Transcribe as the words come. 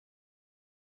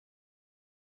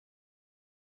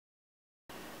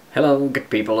Hello, good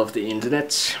people of the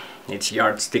internet. It's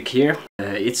YardStick here.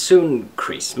 It's soon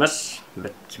Christmas,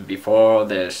 but before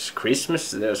there's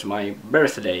Christmas there's my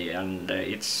birthday, and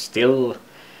it's still a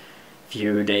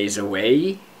few days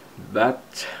away,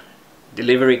 but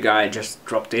delivery guy just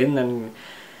dropped in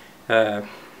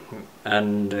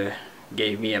and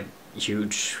gave me a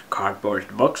huge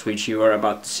cardboard box which you are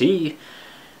about to see,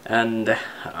 and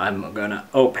I'm gonna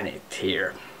open it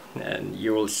here. And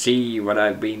you will see what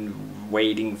I've been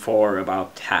waiting for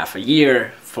about half a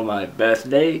year for my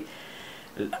birthday.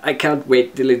 I can't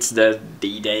wait till it's the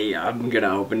D-Day. I'm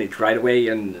gonna open it right away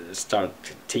and start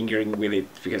tinkering with it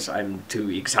because I'm too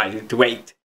excited to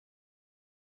wait.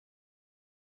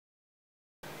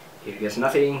 Here goes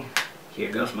nothing.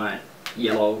 Here goes my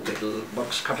yellow little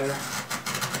box cutter.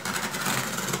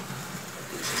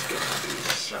 This is gonna be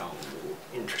so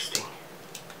interesting.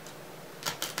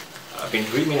 I've been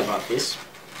dreaming about this,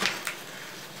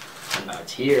 and now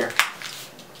it's here.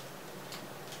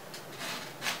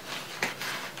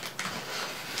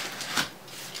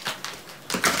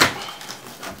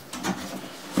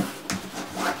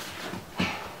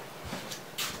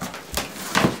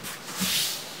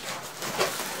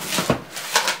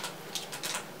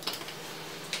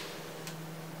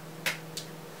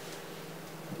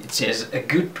 It says a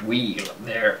good wheel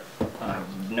there. I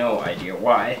have no idea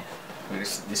why.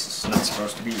 This is not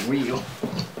supposed to be a wheel.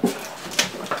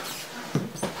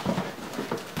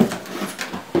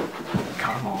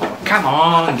 Come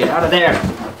on, get out of there!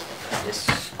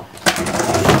 Yes.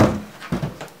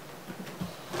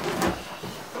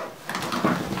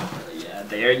 Yeah,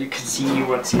 there you can see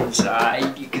what's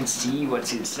inside. You can see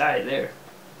what's inside there.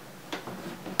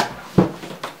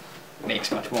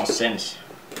 Makes much more sense.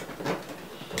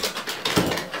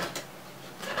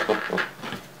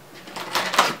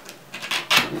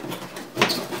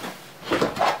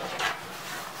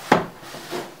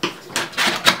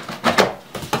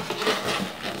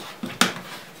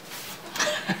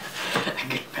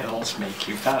 Make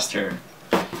you faster.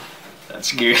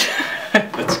 That's good.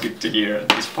 That's good to hear at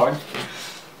this point.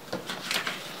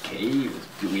 Okay,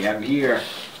 what do we have here?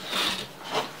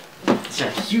 It's a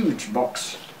huge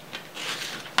box.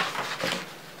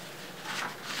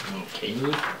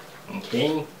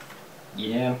 Okay,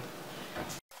 yeah.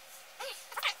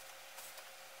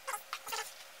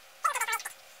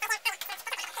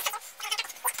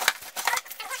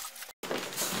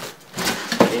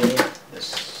 Okay, there's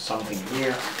something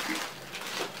here.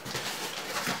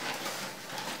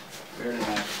 Where did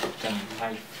I put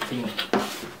my thing?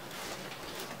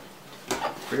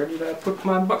 Where did I put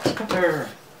my box cutter?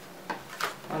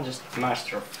 I'm just a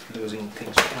master of losing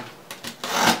things.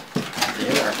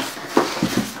 There.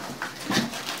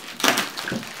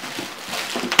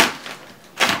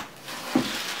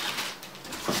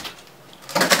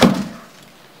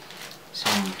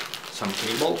 Some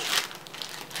cables.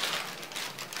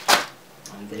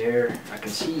 And there, I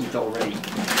can see it already.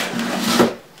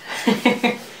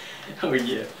 Oh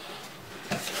yeah.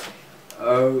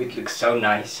 Oh, it looks so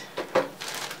nice.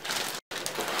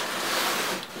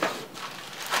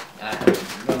 I have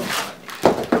no idea.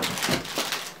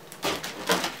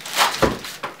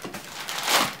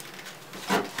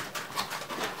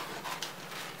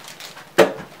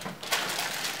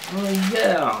 Oh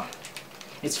yeah.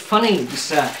 It's funny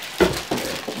because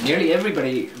nearly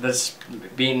everybody that's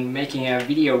been making a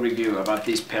video review about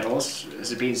these pedals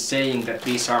has been saying that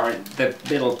the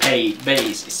pedal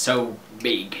base is so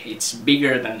big. It's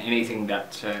bigger than anything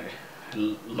that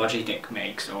Logitech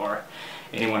makes or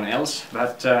anyone else,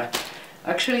 but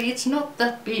actually it's not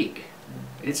that big.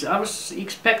 I was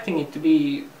expecting it to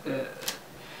be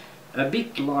a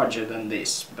bit larger than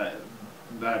this, but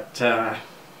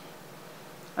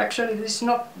actually this is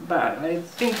not bad. I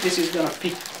think this is gonna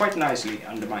fit quite nicely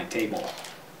under my table.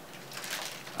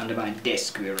 Under my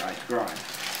desk where I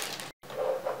drive.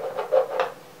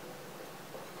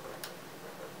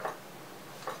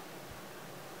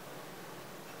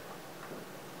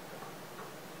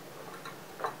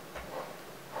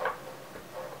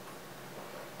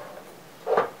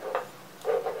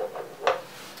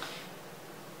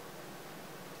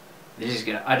 This is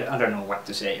gonna, I don't know what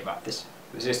to say about this.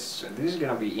 This is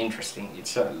gonna be interesting.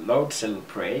 It's a load cell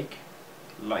brake,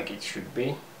 like it should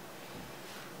be.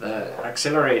 The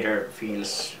accelerator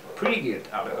feels pretty good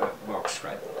out of the box,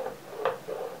 right?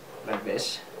 Like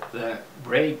this. The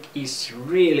brake is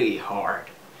really hard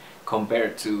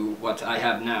compared to what I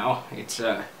have now. It's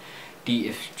a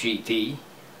DFGT,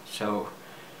 so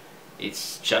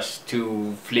it's just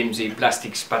two flimsy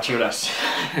plastic spatulas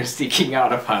sticking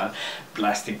out of a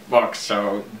plastic box,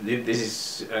 so this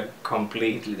is a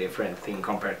completely different thing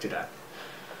compared to that.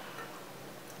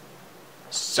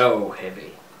 so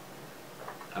heavy.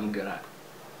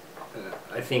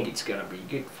 I think it's gonna be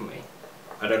good for me.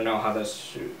 I don't know how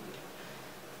this.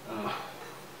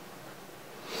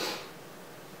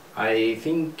 I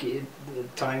think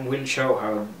time will show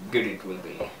how good it will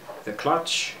be. The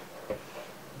clutch,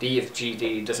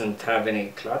 DFGT doesn't have any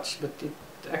clutch, but it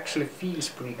actually feels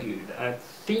pretty good. I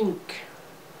think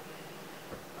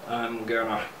I'm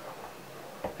gonna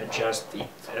adjust it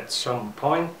at some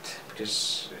point,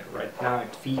 because right now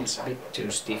it feels a bit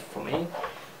too stiff for me.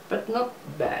 But not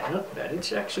bad, not bad.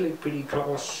 It's actually pretty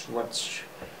close what's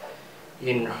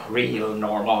in real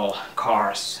normal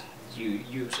cars you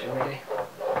use every day.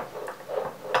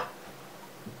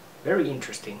 Very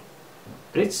interesting.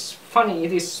 But it's funny,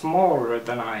 it is smaller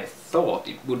than I thought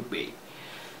it would be.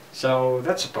 So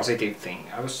that's a positive thing.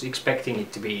 I was expecting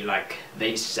it to be like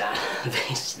this,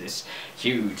 this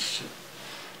huge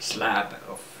slab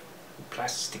of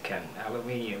plastic and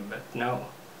aluminium, but no.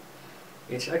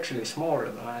 It's actually smaller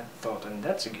than I thought, and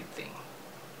that's a good thing.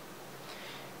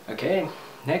 Okay,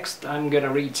 next I'm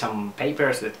gonna read some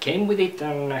papers that came with it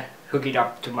and hook it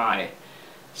up to my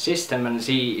system and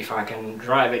see if I can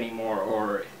drive anymore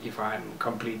or if I'm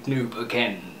complete noob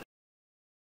again.